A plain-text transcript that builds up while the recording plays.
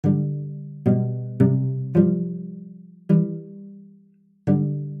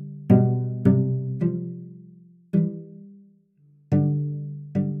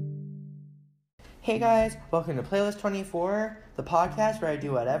Hey guys, welcome to Playlist 24, the podcast where I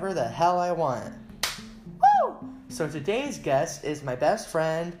do whatever the hell I want. Woo! So today's guest is my best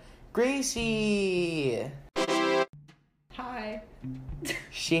friend, Gracie. Hi.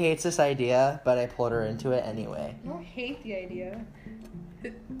 She hates this idea, but I pulled her into it anyway. I don't hate the idea.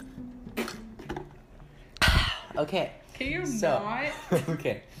 Okay. Can you not?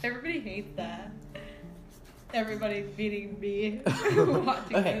 Okay. Everybody hates that. Everybody beating me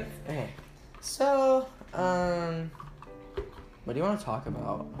watching this. Okay. So, what do you want to talk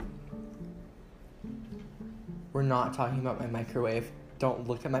about? We're not talking about my microwave. Don't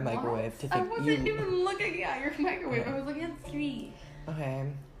look at my microwave to think I wasn't even looking at your microwave. I was looking at the TV.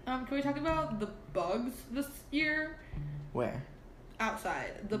 Okay. Can we talk about the bugs this year? Where?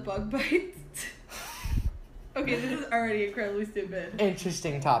 Outside. The bug bites. Okay, this is already incredibly stupid.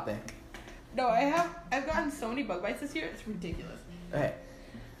 Interesting topic. No, I've gotten so many bug bites this year, it's ridiculous. Okay.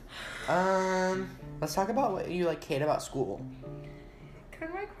 Let's talk about what you hate about school. Come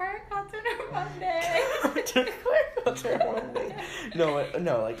to my choir concert on Monday.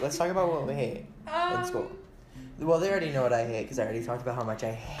 No, let's talk about what we hate in school. Well, they already know what I hate because I already talked about how much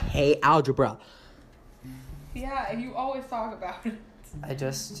I hate algebra. Yeah, and you always talk about it. I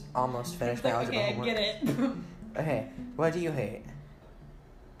just almost finished my algebra homework. Okay, I get it. Okay, what do you hate?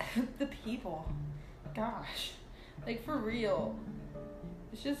 The people. Gosh. Like, for real.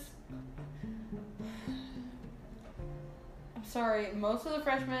 It's just... I'm sorry, most of the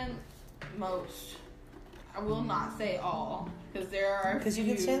freshmen... I will not say all, because there are Because you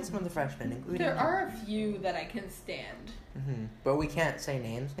can stand some of the freshmen, including... There are a few that I can stand. Mm-hmm. But we can't say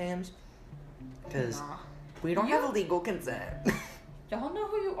names, because we don't have legal consent. Y'all know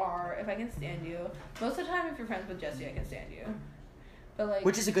who you are, if I can stand you. Most of the time, if you're friends with Jesse, I can stand you. But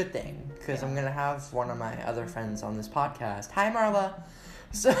which is a good thing, because I'm going to have one of my other friends on this podcast. Hi, Marla.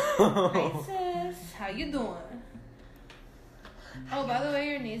 So... Hi, sis. How you doing? Oh, by the way,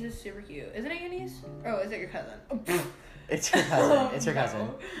 your niece is super cute. Isn't it your niece? Oh, is it your cousin? It's her cousin. It's her cousin.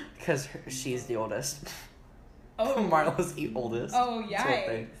 Because she's the oldest. Oh. Marla's the oldest. Oh,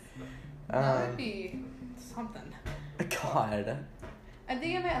 yikes. That would be something. God. I'm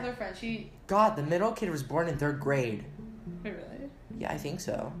thinking of my other friend. God, the middle kid was born in 3rd grade. Wait, really? Yeah, I think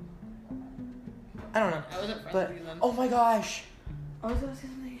so. I don't know. I wasn't friends with you then. Oh my gosh. I was gonna say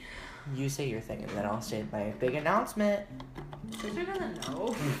something. You say your thing, and then I'll say my big announcement. Sister doesn't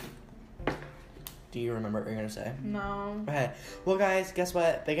know. Do you remember what you're gonna say? No. Okay. Well, guys, guess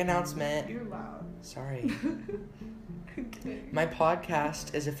what? Big announcement. You're loud. Sorry. My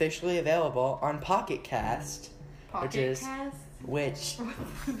podcast is officially available on Pocket Cast. Pocket Cast? Which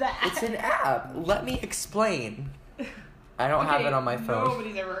What's that? It's an app. Let me explain. I don't have it on my phone.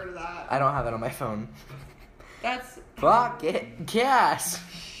 Nobody's ever heard of that. I don't have it on my phone. That's Pocket Cast.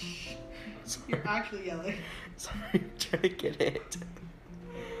 You're actually yelling. Sorry, I'm trying to get it.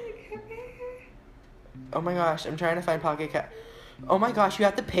 Oh my gosh, I'm trying to find Pocket Cast. Oh my gosh, you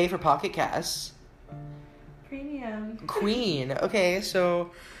have to pay for Pocket Cast. Premium. Queen. Okay,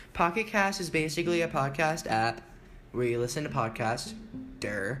 so Pocket Cast is basically a podcast app where you listen to podcasts.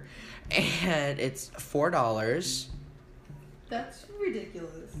 And it's $4. That's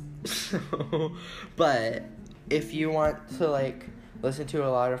ridiculous. But if you want to listen to a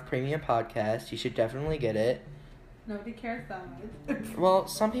lot of premium podcasts, you should definitely get it. Nobody cares that much. Well,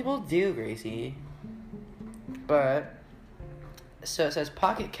 some people do, Gracie. But so it says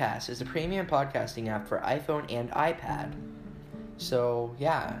Pocket Cast is a premium podcasting app for iPhone and iPad. So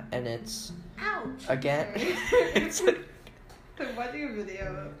yeah, and it's ouch. Again, it's I'm watching a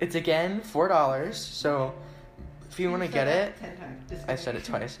video. It's again $4. So if you want to get it, 10 times. I said it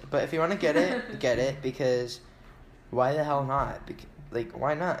twice. But if you want to get it, get it, because why the hell not?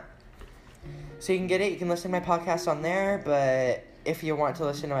 Why not? So you can get it. You can listen to my podcast on there. But if you want to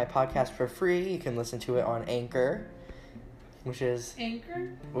listen to my podcast for free, you can listen to it on Anchor, which is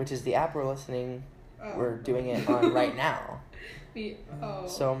the app we're doing it on right now.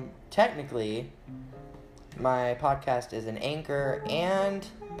 So technically, my podcast is an Anchor and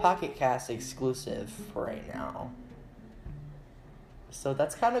Pocket Cast exclusive for right now. So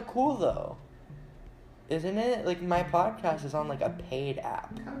that's kind of cool, though. Isn't it? My podcast is on, a paid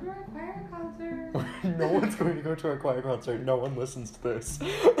app. Come to our choir concert. No one's going to go to our choir concert. No one listens to this. Still,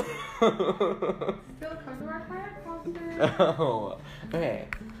 come to our choir concert. Oh, okay.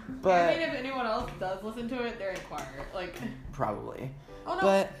 But I mean, if anyone else does listen to it, they're in choir. Probably. Oh, no.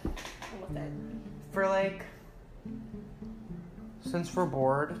 But Almost dead. For, since we're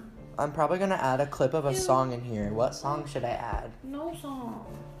bored, I'm probably going to add a clip of a song in here. What song should I add? No song.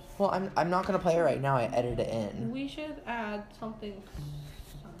 Well, I'm not going to play it right now. I edited it in. We should add something.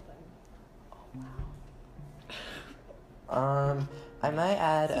 Oh, wow. I might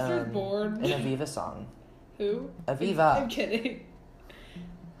add Sister's bored. an Aviva song. Who? Aviva. I'm kidding.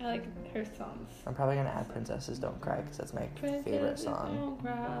 I like her songs. I'm probably gonna add Princesses Don't Cry because that's my favorite song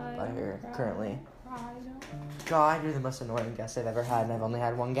by her currently. God, you're the most annoying guest I've ever had, and I've only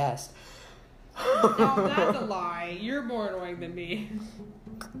had one guest. No, that's a lie. You're more annoying than me.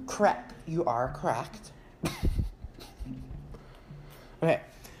 Correct. You are correct. Okay,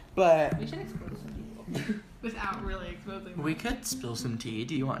 but We should expose some people without really exposing them. we could spill some tea.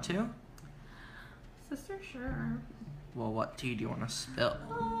 Do you want to? Sister, sure. Well, what tea do you want to spill?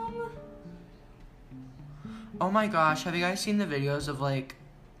 Oh my gosh, have you guys seen the videos of like,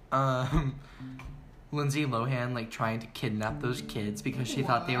 Lindsay Lohan like trying to kidnap those kids because she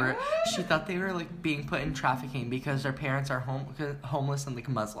thought they were like being put in trafficking because their parents are homeless and like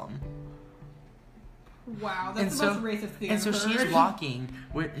Muslim. Wow, that's the most racist thing I've heard.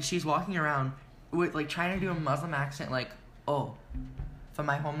 She's walking around with like trying to do a Muslim accent like, oh, from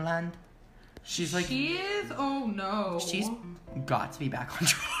my homeland. She's like, she is? Oh no. She's got to be back on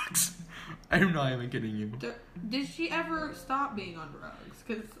drugs. I'm not even kidding you. Did she ever stop being on drugs?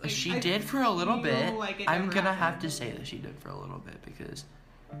 Cause, like, she did for a little bit. Like I'm gonna have to say that she did for a little bit because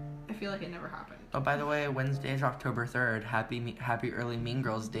I feel like it never happened. Oh, by the way, Wednesday is October 3rd. Happy early Mean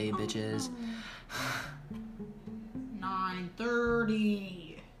Girls Day, bitches.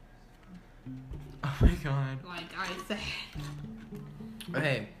 9:30. Oh my god. Like I said.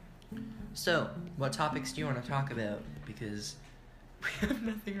 Okay. So, what topics do you want to talk about? Because we have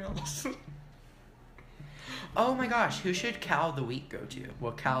nothing else. Oh my gosh, who should Cal of the Week go to?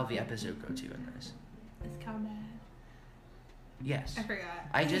 Well, Cal of the episode go to in this? Is Cal bad? Yes. I forgot.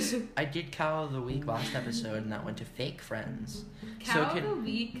 I did Cal of the Week last episode, and that went to fake friends. Cal of the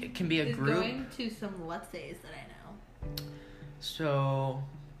Week it can be a is group. Going to some Let's Days that I know. So,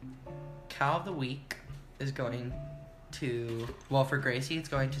 Cal of the Week is going to, well, for Gracie, it's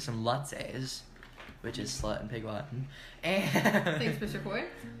going to some Lutzays, which is slut and pig Latin. And thanks, Mr. Coy.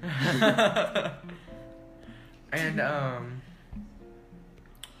 And oh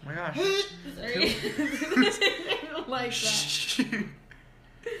my gosh. Sorry. Like that.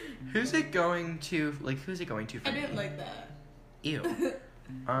 Who's it going to for I me? didn't like that. Ew.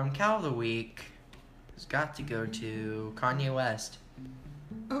 Cal of the Week has got to go to Kanye West.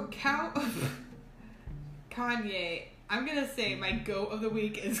 Oh, Kanye. I'm gonna say my goat of the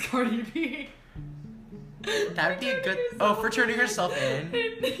week is Cardi B. That would be a good. For turning herself in.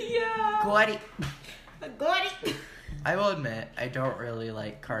 Yeah. Cardi. Cardi. I will admit, I don't really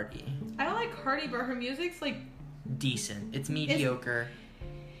like Cardi. I don't like Cardi, but her music's like decent. It's mediocre.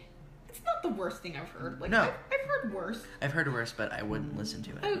 It's not the worst thing I've heard. Like, no. I've heard worse. I've heard worse, but I wouldn't listen to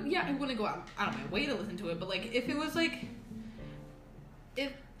it. Oh yeah, I wouldn't go out of my way to listen to it. But like, if it was like,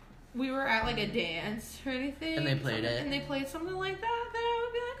 if we were at like a dance or anything, and they played it, and they played something like that, then I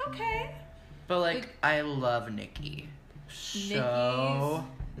would be like, okay. But like I love Nicki so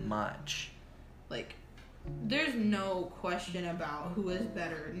much. Like, there's no question about who is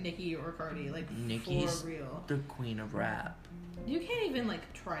better, Nicki or Cardi. Like, Nicki's for real, the queen of rap. You can't even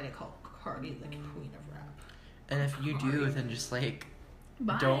like try to call Cardi the queen of rap. And if you do, then just like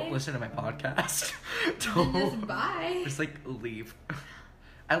bye. Don't listen to my podcast. Don't. Just bye. Just like leave.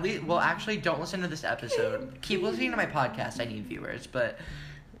 At least, well, actually, don't listen to this episode. Keep listening to my podcast. I need viewers, but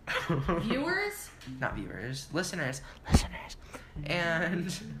viewers, not viewers, listeners.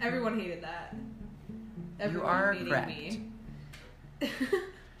 And everyone hated that. Everyone you are hated correct. Me.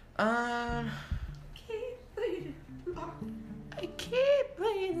 I keep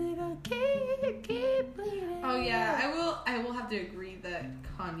breathing. Oh yeah, I will have to agree that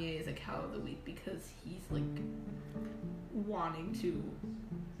Kanye is a cow of the week because he's like wanting to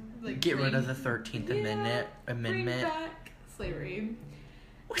like get rid of the 13th Amendment. Bring back slavery.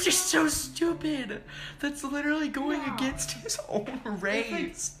 Which is so stupid. That's literally going against his own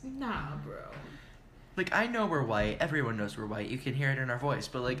race. Like, nah, bro. Like, I know we're white. Everyone knows we're white. You can hear it in our voice.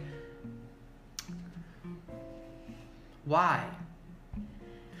 But, like, why?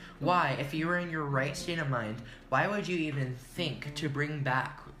 Why? If you were in your right state of mind, why would you even think to bring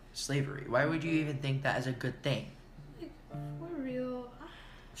back slavery? Why would you even think that is a good thing? Like, for real.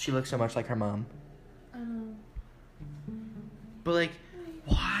 She looks so much like her mom. But, like,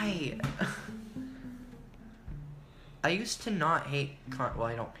 why? I used to not hate well,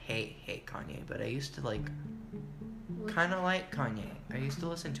 I don't hate Kanye, but I used to like kind of like Kanye. I used to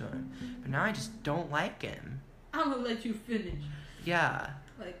listen to him, but now I just don't like him. I'm gonna let you finish. Yeah.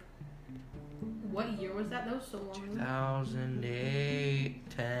 Like, what year was that? That was so long ago. 2008,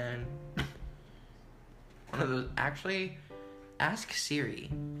 10. One of those. Actually, ask Siri.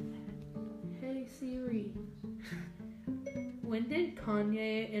 Hey Siri. When did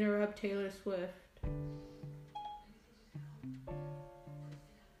Kanye interrupt Taylor Swift?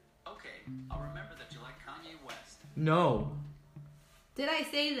 Okay, I'll remember that you like Kanye West. No. Did I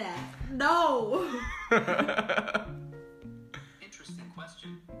say that? No! Interesting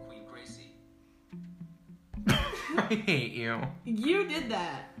question, Queen Gracie. I hate you. You did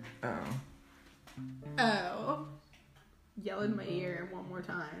that. Oh. Oh. Yell in my ear one more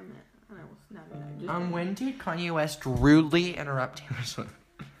time. And I will snap it. I just When did Kanye West rudely interrupt Taylor Swift?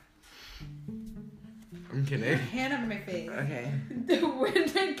 I'm Your kidding. hand on my face. Okay. When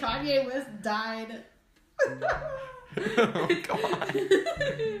did Kanye West died? Oh, God.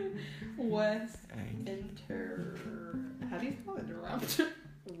 West inter... How do you spell interrupt?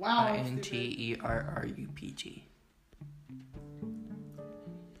 Wow. I'm stupid. INTERRUPT.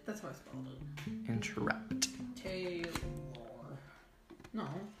 That's how I spelled it. Interrupt. Taylor. No.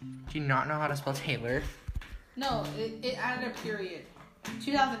 Do you not know how to spell Taylor? No, it added a period.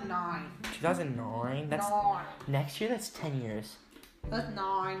 2009. 2009? That's 9. next year. That's 10 years. That's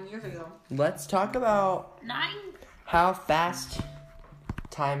 9 years ago. Let's talk about 9? how fast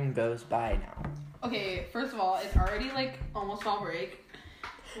time goes by now. Okay, first of all, it's already like almost fall break.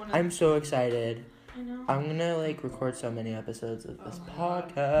 I'm so excited. I know. I'm gonna like record so many episodes of this Oh my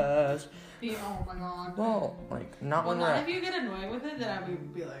podcast. Oh my god. Well, like not Well, when not we're. if you get annoyed with it, then I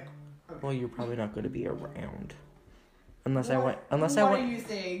would be like. Okay. Well, you're probably not going to be around. Unless What- I want. Unless I What want. are you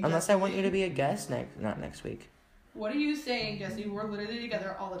saying? Unless I Jesse? want you to be a guest not next week. What are you saying, Jesse? We're literally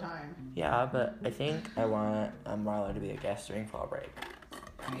together all the time. Yeah, but I think I want Marlo to be a guest during fall break.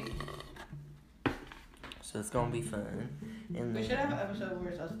 So it's gonna be fun. And We then- should have an episode where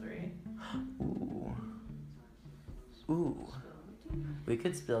it's us 3. Ooh. Ooh. We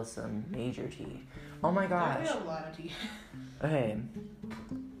could spill some major tea. Oh my gosh. There's a lot of tea. Okay.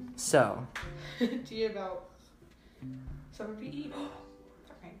 So Tea about summer PE.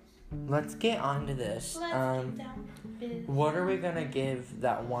 Sorry. let's get on to this. Let's get down to business. What are we gonna give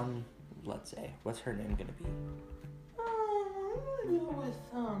that one? Let's say, what's her name gonna be? I'm gonna go with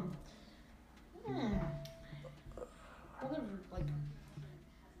other like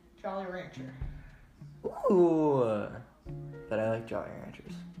Jolly Rancher. Ooh, but I like Jolly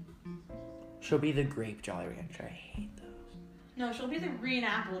Ranchers. She'll be the grape Jolly Rancher. I hate those. No, she'll be the green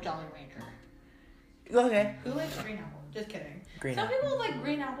apple Jolly Rancher. Okay. Who likes green apple? Just kidding. Green Some apple. people like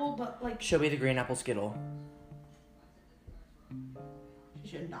green apple, but like She'll be the green apple Skittle.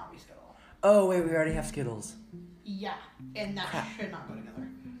 she should not be Skittle. Oh wait, we already have Skittles. Yeah, and that Crap. should not go together.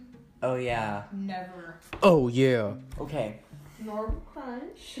 Oh yeah. Never. Oh yeah. Okay. Normal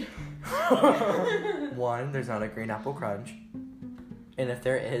Crunch. One, there's not a green apple crunch. And if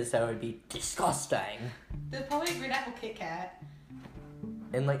there is, that would be disgusting. There's probably a green apple Kit Kat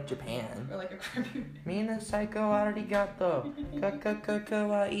In like Japan. or like a Kirby. Me and the psycho arigato.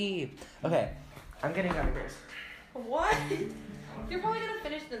 Kawaii. Okay, I'm getting out of here. What? You're probably gonna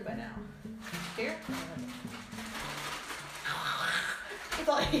finish them by now. Here. It's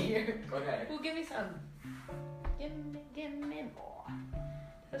all here. Okay. Well, give me some. Give me more.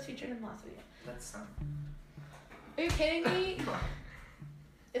 That was featured in the last video. That's Are you kidding me?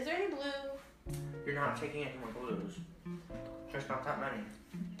 Is there any blue? You're not taking any more blues. There's not that many.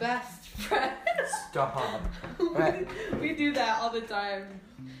 Best friend. Stop. Right. We do that all the time.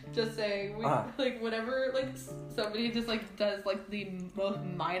 Just saying, we like whenever like somebody just like does like the most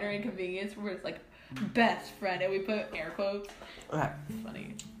minor inconvenience where it's like best friend and we put air quotes. Okay. It's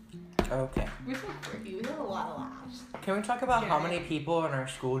funny. Okay. We're so quirky. We have a lot of laughs. Can we talk about how many people in our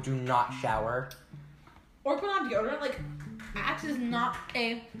school do not shower? Or put on deodorant. Like, Axe is not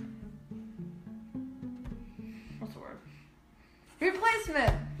a what's the word?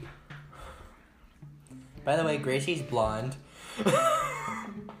 Replacement. By the way, Gracie's blonde.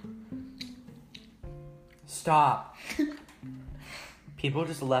 Stop. People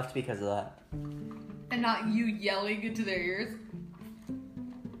just left because of that. And not you yelling into their ears.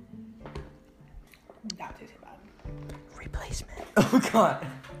 That tastes bad. Replacement. Oh god.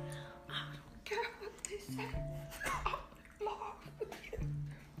 I don't care what they say.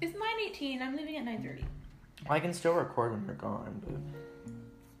 It's 9:18. I'm leaving at 9:30. I can still record when you're gone,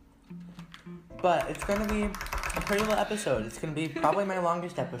 but it's gonna be a pretty little episode. It's gonna be probably my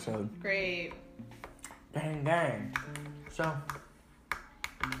longest episode. Great. Dang. So,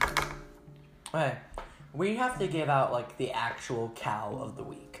 okay, we have to give out like the actual cow of the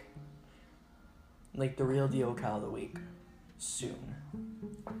week, like the real deal cow of the week, soon.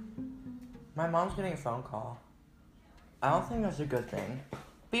 My mom's getting a phone call. I don't think that's a good thing.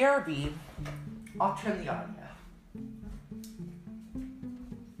 BRB. I'll turn the audio.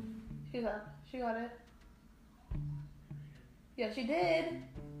 She got it. Yes, you did.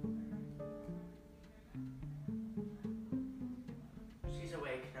 She's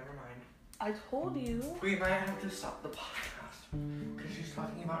awake. Never mind. I told you. We might have to stop the podcast because she's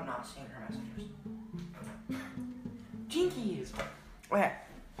talking about not seeing her messages. Jinkies. Okay.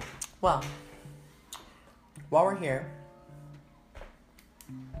 Well, while we're here,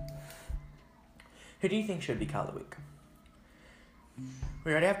 who do you think should be Cal of the Week?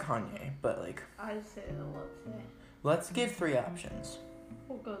 We already have Kanye, but like, I say the Lutze. let's give 3 options.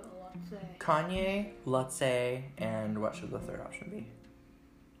 We'll go the Lutze. Kanye, Lutze, and what should the third option be?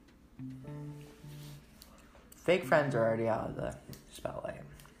 Fake friends are already out of the spotlight.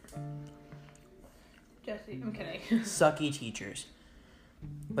 Jesse, I'm kidding. Sucky teachers.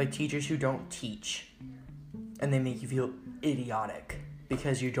 Like teachers who don't teach. And they make you feel idiotic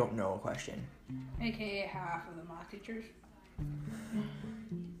because you don't know a question. AKA half of the math teachers.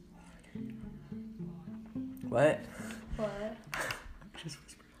 What? What? Just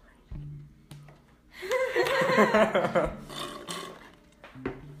whisper. I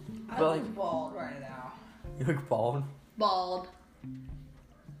But, look like- bald right now. You look bald. Bald.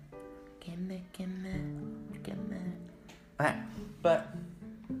 Gimme. Okay, but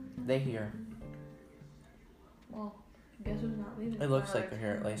they hear. Well, guess who's not leaving? It looks like they're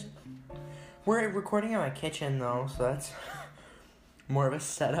here at least. We're recording in my kitchen though, so that's more of a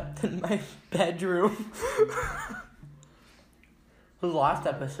setup than my bedroom. The last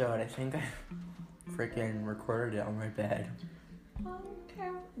episode, I think I freaking recorded it on my bed. Okay.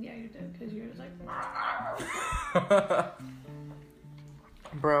 Yeah, you did, because you're just like...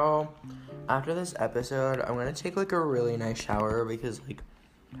 Bro, after this episode, I'm gonna take like a really nice shower because like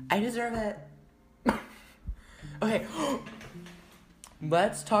I deserve it. Okay,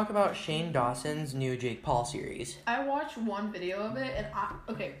 let's talk about Shane Dawson's new Jake Paul series. I watched one video of it, and I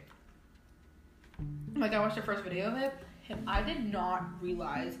watched the first video of it, and I did not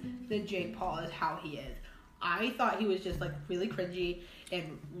realize that Jake Paul is how he is. I thought he was just like really cringy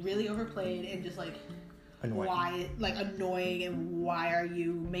and really overplayed and just like Annoying. annoying and why are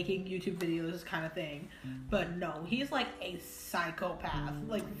you making YouTube videos kind of thing. But no, he's like a psychopath,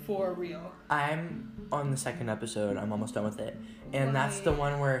 like for real. I'm on the second episode. I'm almost done with it, and that's the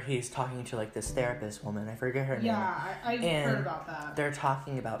one where he's talking to like this therapist woman. I forget her name. Yeah, I And heard about that. They're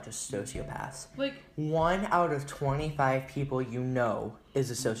talking about just sociopaths. Like, 1 out of 25 people you know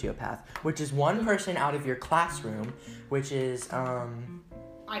is a sociopath, which is one person out of your classroom, which is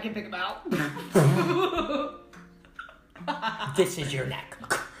I can pick him out. this is your neck.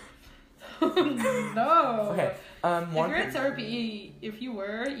 No. Okay. If you're in therapy, if you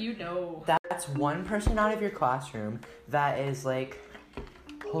were, you know. That's one person out of your classroom that is like,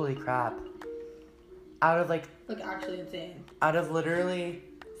 holy crap. Out of like Actually insane. out of literally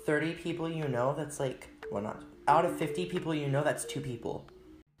 30 people you know, that's like, well, not out of 50 people you know, that's 2 people.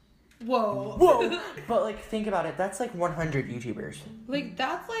 Whoa. But like, think about it. That's like 100 YouTubers. Like,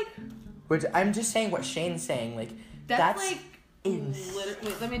 that's like... Which I'm just saying what Shane's saying. Like, that's like... insane.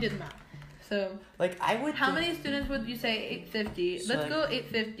 Wait, let me do the math. So, Like, I would. how many students would you say 850? So, Let's like- go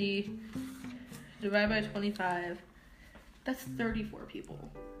 850 divided by 25. That's 34 people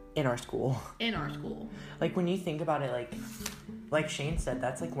in our school? in our school. Like, when you think about it, like Shane said,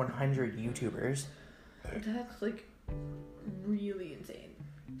 that's like 100 YouTubers. That's like really insane.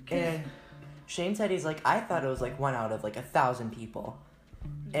 And Shane said he's like, I thought it was like 1 out of like 1,000 people.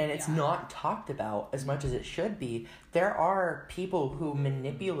 And it's Yeah. not talked about as much as it should be. There are people who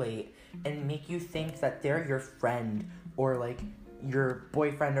manipulate and make you think that they're your friend or like your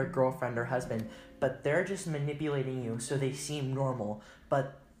boyfriend or girlfriend or husband, but they're just manipulating you so they seem normal.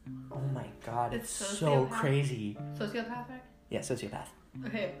 But oh my god, it's so sociopath. crazy. Sociopath, right? Yeah, sociopath.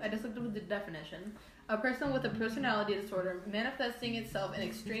 Okay, I just looked up the definition. A person with a personality disorder manifesting itself in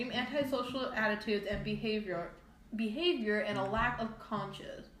extreme antisocial attitudes and behavior and a lack of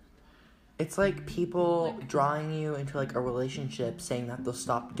conscience. It's like people drawing you into like a relationship saying that they'll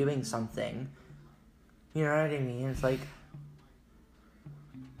stop doing something. You know what I mean? It's like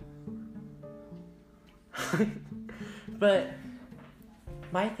but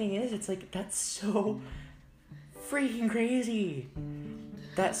my thing is, it's like that's so freaking crazy.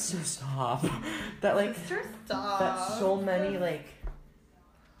 That's so stop. That like Sister, stop. that so many like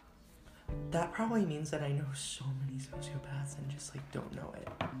that probably means that I know so many sociopaths and just like don't know it.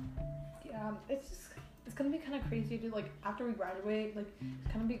 Yeah, it's gonna be kind of crazy to like after we graduate, like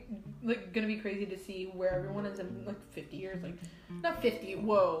it's gonna be like gonna be crazy to see where everyone is in like 50 years, like not 50,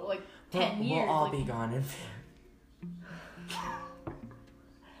 whoa, like 10 years. We'll all like, be gone in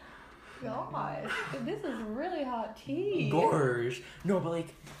gosh, this is really hot tea. Gorge. No, but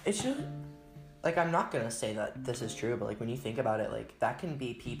like it's just like, I'm not gonna say that this is true, but, like, when you think about it, like, that can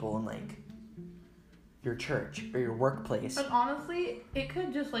be people in, like, your church or your workplace. And honestly, it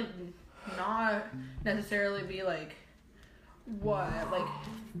could just, like, not necessarily be, like, what? Like,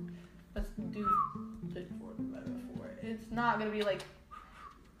 let's do the before. It's not gonna be, like,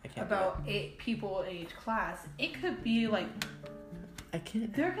 about 8 people in each class. It could be, like,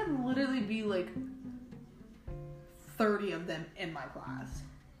 there could literally be, like, 30 of them in my class.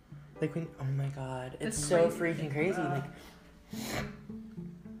 Like, oh my god, it's so freaking crazy. Like,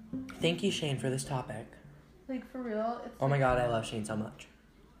 thank you, Shane, for this topic. Like, for real, it's... Oh my god, I love Shane so much.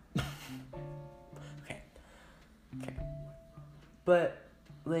 Okay. But,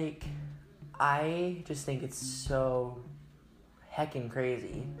 like, I just think it's so heckin'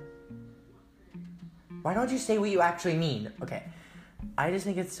 crazy. Why don't you say what you actually mean? Okay. I just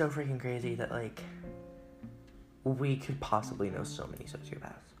think it's so freaking crazy that, like, we could possibly know so many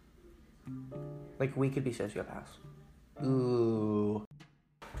sociopaths. Like, we could be sociopaths. Ooh.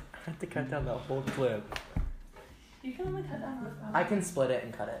 I have to cut down that whole clip. You can only cut down this one. I can split it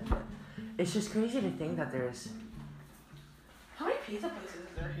and cut it. But it's just crazy to think that there's... How many pizza places is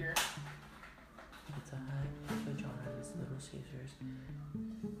there here? Pizza Hut, Papa John's, Little Caesars.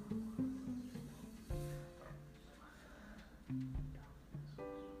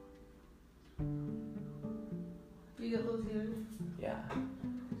 You get Little Caesars? Yeah.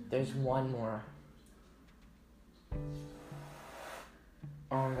 There's one more.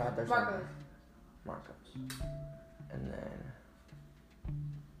 Oh my god, there's Marco's. Marco's. And then...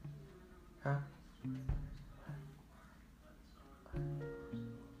 Huh?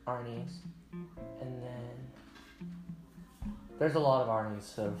 Arnie's. And then... There's a lot of Arnie's,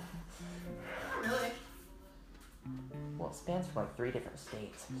 so... Really? Well, it spans from like 3 different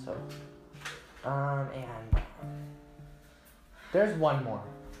states, so... And... There's one more.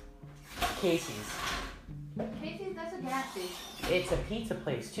 Casey's. Casey's, that's a gas station. It's a pizza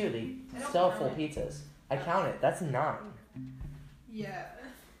place, too. They I don't sell count full it. pizzas. I count it. That's 9. Yeah.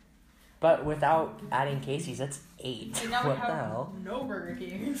 But without adding Casey's, that's 8. And now What we the have hell? no Burger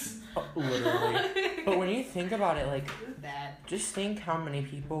Kings. Oh, literally. But when you think about it, like, This is bad. just think how many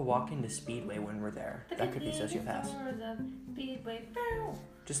people walk into Speedway when we're there. That could be sociopaths. Speedway.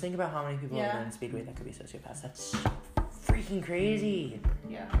 Just think about how many people Yeah. are in Speedway that could be sociopaths. That's so freaking crazy.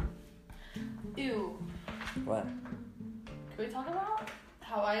 Yeah. Ew. What? Can we talk about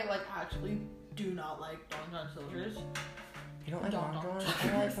how I, like, actually do not like Don John Silver's? You don't like Don Don Don. John's?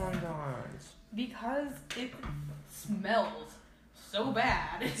 I like Don John's. Because it smells so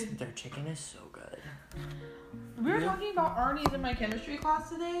bad. Their chicken is so good. We were talking about Arnie's in my chemistry class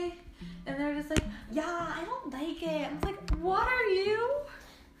today, and they're just like, yeah, I don't like it. I'm like, what are you?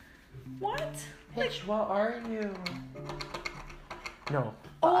 What? Bitch, what are you? No,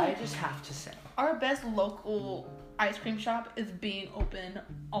 Oh. I just have to say. Our best local ice cream shop is being open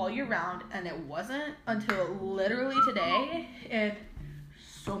all year round, and it wasn't until literally today, and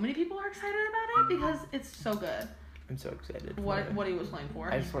so many people are excited about it because it's so good. I'm so excited. What are you whistling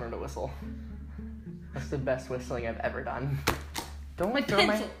for? I just wanted to whistle. That's the best whistling I've ever done. Don't My throw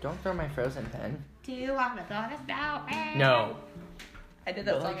pencil. don't throw my Frozen pen. Do you want to talk about me? No. I did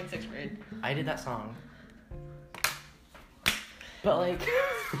that But, song like, in 6th grade. I did that song. But like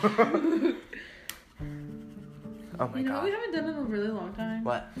oh my You know god. what we haven't done in a really long time?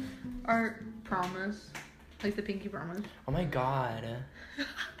 What? Our promise. Like the pinky promise. Oh my god.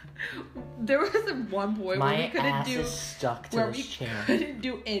 There was one boy where we My couldn't ass do is stuck to where we this chair. couldn't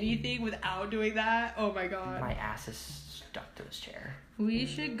do anything without doing that. Oh my god. My ass is stuck to this chair. We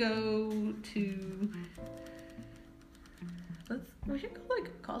should go to we should go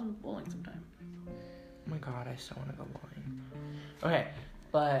like Cosmic Bowling sometime. Oh my god, I so want to go bowling. Okay,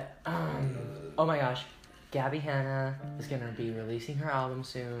 but oh my gosh, Gabby Hanna is gonna be releasing her album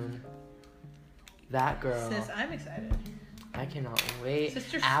soon. That girl, Sis, I'm excited. I cannot wait.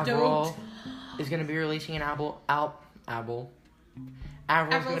 Sister Avril stoked. is gonna be releasing an Avril's Avril's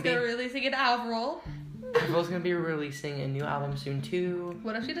gonna be releasing an Avril. Avril's gonna be releasing a new album soon too.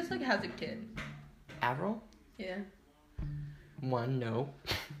 What if she just like has a kid? Avril? Yeah. 1, no.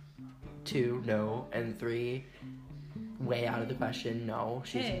 2, no. And 3, way out of the question. No,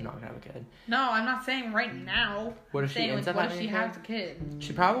 she's Hey. not gonna have a kid. No, I'm not saying right now. What if she saying, ends like, up what if having she a kid? has a kid?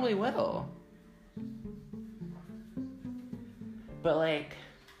 She probably will. But like,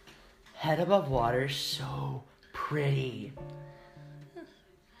 Head Above Water is so pretty.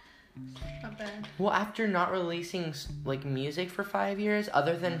 Not bad. Well, after not releasing like music for 5 years,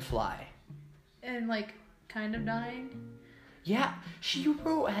 other than Fly. And like kind of dying. Yeah, she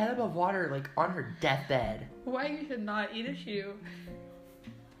wrote Head Above Water like on her deathbed. Why you should not eat a shoe?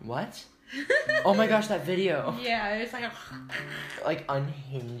 What? Oh my gosh, that video. Yeah, it's like Like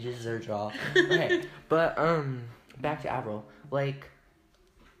unhinges their jaw. Okay, but back to Avril. Like,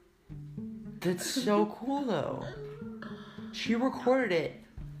 that's so cool though. She recorded it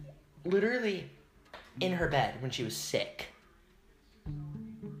literally in her bed when she was sick.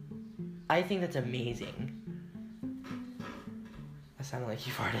 I think that's amazing. That sounded like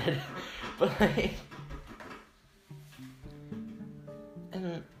you farted. But like,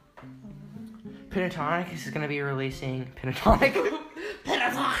 and Pentatonic is gonna be releasing Pentatonic.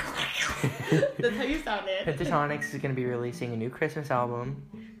 That's how you sounded. Pentatonics is gonna be releasing a new Christmas album,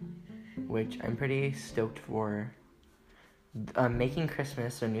 which I'm pretty stoked for. Making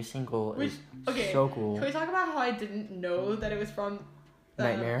Christmas, their new single, is so cool. Can we talk about how I didn't know that it was from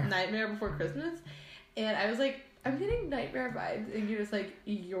Nightmare Before Christmas? And I was like, I'm getting Nightmare vibes, and you're just like,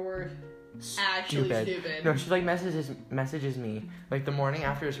 you're actually stupid. No, she like messages me like the morning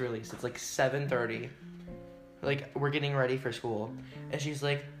after it's released. It's like 7:30. Like, we're getting ready for school, and she's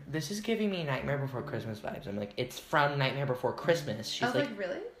like, "This is giving me Nightmare Before Christmas vibes." I'm like, "It's from Nightmare Before Christmas." She's I was like,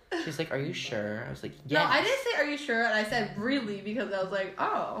 really? She's like, "Are you sure?" I was like, "Yes." No, I didn't say, "Are you sure?" And I said, "Really?" Because I was like,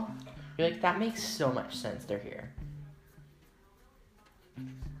 oh. You're like, that makes so much sense. They're here.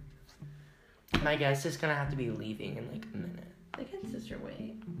 My guess is gonna have to be leaving in like a minute. They can sister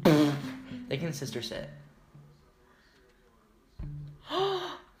wait. They can sister sit.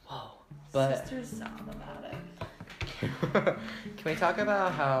 Whoa. But Sisters sob about it. can we talk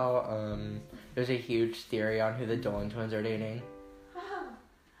about how there's a huge theory on who the Dolan twins are dating?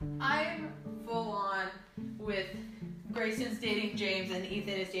 I'm full on with Grayson's dating James and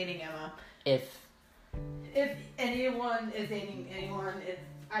Ethan is dating Emma. If anyone is dating anyone,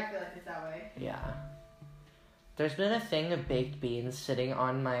 I feel like it's that way. Yeah. There's been a thing of baked beans sitting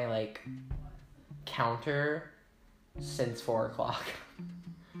on my like counter since 4:00.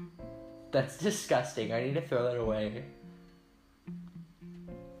 That's disgusting. I need to throw that away.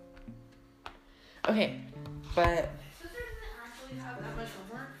 Okay, but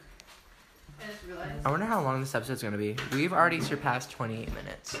I wonder how long this episode's gonna be. We've already surpassed 28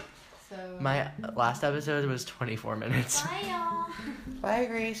 minutes. So My last episode was 24 minutes. bye, y'all. Bye,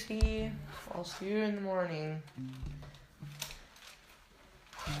 Gracie. I'll see you in the morning.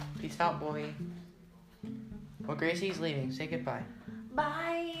 Peace out, boy. Well, Gracie's leaving. Say goodbye.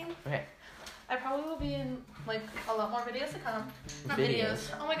 Bye. Okay. I probably will be in like a lot more videos to come. Not Videos.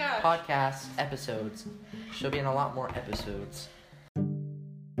 videos. Oh my gosh. Podcasts, episodes. She'll be in a lot more episodes.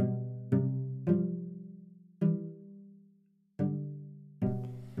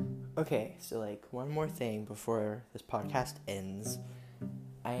 Okay, so like one more thing before this podcast ends.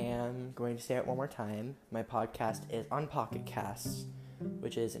 I am going to say it one more time. My podcast is on Pocket Casts,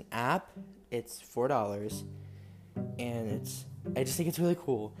 which is an app. It's $4, and I just think it's really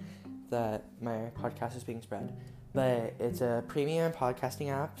cool that my podcast is being spread. But it's a premium podcasting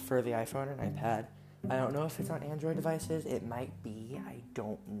app for the iPhone and iPad. I don't know if it's on Android devices. It might be. I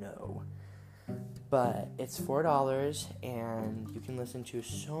don't know. But it's $4, and you can listen to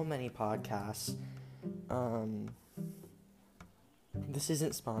so many podcasts. This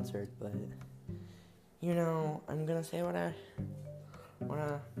isn't sponsored, but, you know, I'm gonna say what I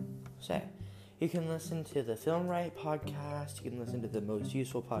wanna say. You can listen to the Film Right podcast. You can listen to the Most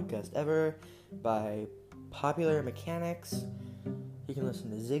Useful Podcast Ever by Popular Mechanics. You can listen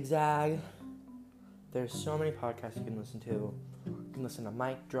to Zigzag. There's so many podcasts you can listen to. You can listen to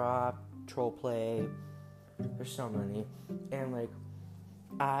Mic Drop, Troll Play. There's so many. And, like,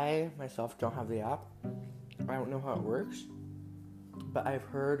 I myself don't have the app. I don't know how it works. But I've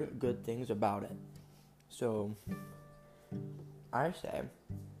heard good things about it. So, I say,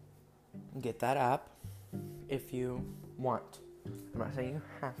 get that app if you want. I'm not saying you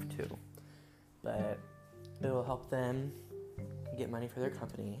have to. But it will help them get money for their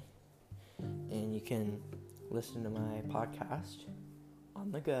company. And you can listen to my podcast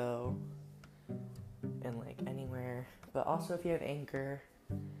on the go and like anywhere. But also if you have Anchor,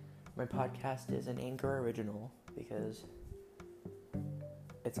 my podcast is an Anchor original because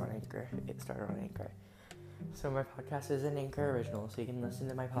it's on Anchor. It started on Anchor. So my podcast is an Anchor original, so you can listen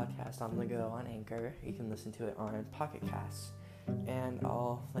to my podcast on the go on Anchor. You can listen to it on Pocket Casts. And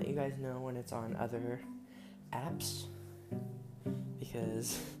I'll let you guys know when it's on other apps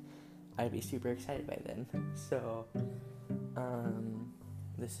because I'd be super excited by then. So,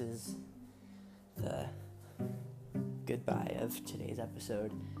 this is the goodbye of today's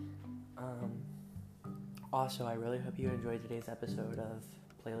episode. Also, I really hope you enjoyed today's episode of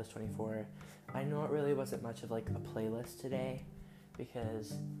Playlist 24. I know it really wasn't much of like a playlist today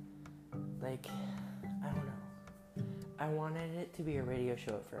because, like, I don't know. I wanted it to be a radio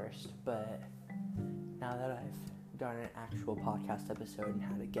show at first, but now that I've done an actual podcast episode and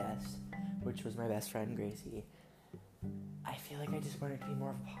had a guest, which was my best friend Gracie, I feel like I just want it to be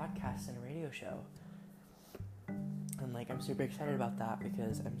more of a podcast than a radio show. And like, I'm super excited about that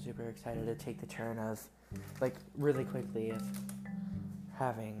because I'm super excited to take the turn of, like, really quickly of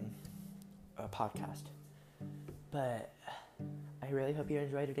having a podcast. But I really hope you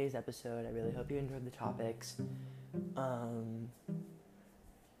enjoyed today's episode. I really hope you enjoyed the topics.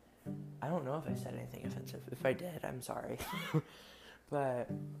 I don't know if I said anything offensive. If I did, I'm sorry. But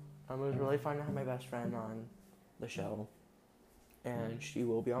it was really fun to have my best friend on the show, and she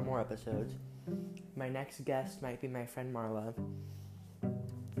will be on more episodes. My next guest might be my friend Marla,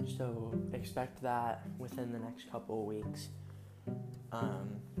 so expect that within the next couple of weeks.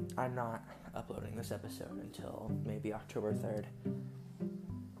 I'm not uploading this episode until maybe October 3rd,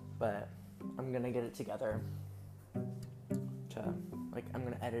 but I'm gonna get it together I'm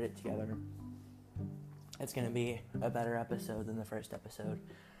gonna edit it together. It's gonna be a better episode than the first episode.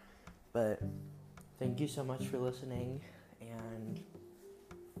 But thank you so much for listening, and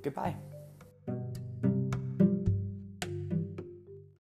goodbye.